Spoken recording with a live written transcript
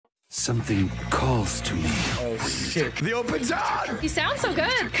Something calls to me. Oh shit. The open's on! You sound so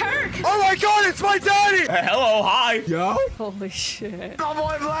good, Kirk! Oh my god, it's my daddy! Hello, hi. Yo? Holy shit. I'm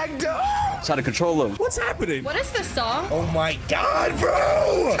on black dog! Try to control him. What's happening? What is this song? Oh my god,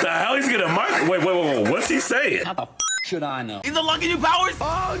 bro! The hell he's gonna mark? Wait. What's he saying? How the should I know? He's unlocking new powers.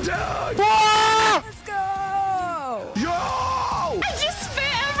 Oh, dude! Let's go! Yo! I just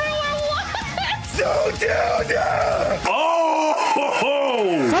spit everywhere once! Dude! Oh!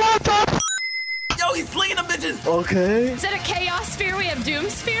 What the? Yo, he's slinging them bitches. Okay. Is that a chaos sphere? We have doom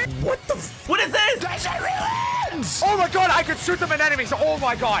sphere? What the What is this? That's a villains! Oh my god, I can shoot them at enemies! Oh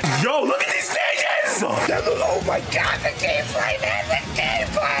my god! Yo, look at these stages. Oh my god, the gameplay, man! The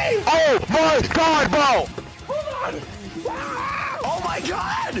gameplay! Oh my god, bro! Hold on! Oh my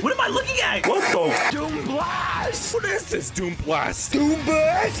god! What am I looking at? What the? Doom Blast! What is this? Doom Blast. Doom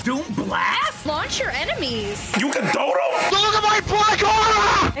Blast! Doom Blast? Launch your enemies! You can dodo? Look at my black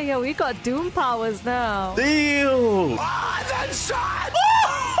aura! Hey, yo, we got doom powers now. Deal. Ah, that shot!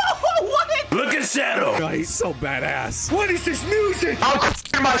 What? Look at Shadow. God, he's so badass. What is this music? I'll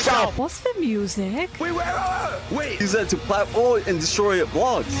myself! What's the music? Wait, wait! Use that to platform and destroy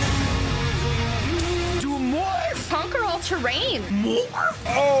blocks. Doom Morph! Conquer all terrain. More?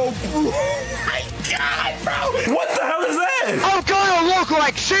 Oh, bro! My god, bro! What the hell is that? I'm gonna look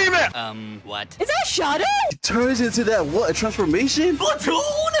like Seaman! What? Is that Shadow? It turns into that what? A transformation? Platoon?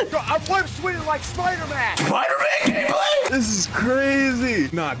 I'm web swinging like Spider-Man! Spider-Man gameplay? This is crazy.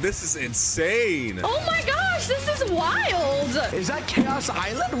 Nah, this is insane. Oh my gosh, this is wild. Is that Chaos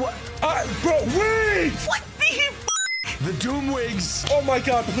Island? What? Bro, wait! What the? The Doom Wigs! Oh my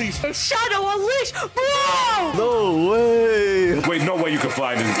god, please. Shadow unleash, bro! No way. Wait, no way you can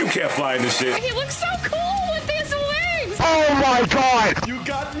fly in this. You can't fly in this shit. He looks so cool with his wings. Oh my god! You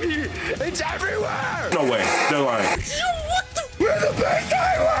got me! It's everywhere! No way. They're lying. What the? We're the best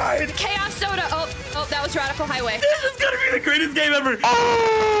island! Chaos soda. Oh, that was Radical Highway. This is gonna be the greatest game ever.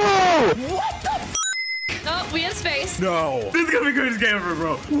 Oh! What the? Oh, we in space. No. This is gonna be the greatest game ever,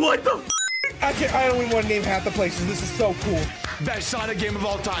 bro. What the? I don't even want to name half the places. This is so cool. Best Sonic game of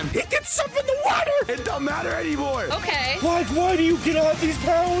all time. He gets up in the water! It don't matter anymore! Okay. Why do you get all these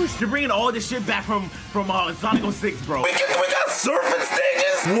powers? You're bringing all this shit back from Sonic 06, bro. We got surfing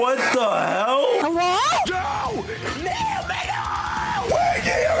stages? What the hell? Hello? No! Nail me! Where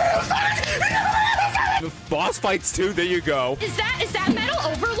do you Sonic? Boss fights too. There you go. Is that Metal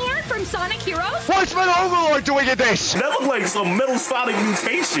Overlord from Sonic Heroes? What's Metal Overlord doing in this? That looked like some Metal Sonic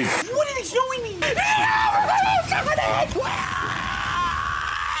mutation. What is it showing me?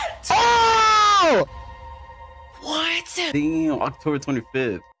 Oh! What? Damn, October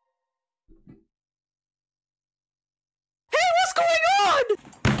 25th. Hey, what's going on?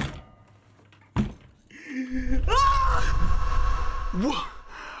 What?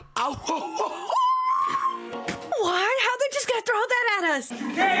 How'd they just gonna throw that at us?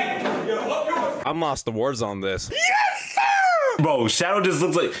 I'm lost the words on this. Yes, sir! Bro, Shadow just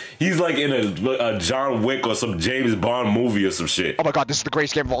looks like he's like in a John Wick or some James Bond movie or some shit. Oh my god, this is the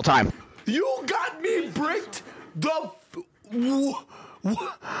greatest game of all time. You got me bricked the...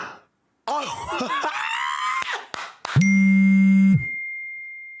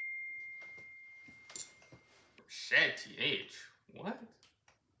 Shit, TH. What?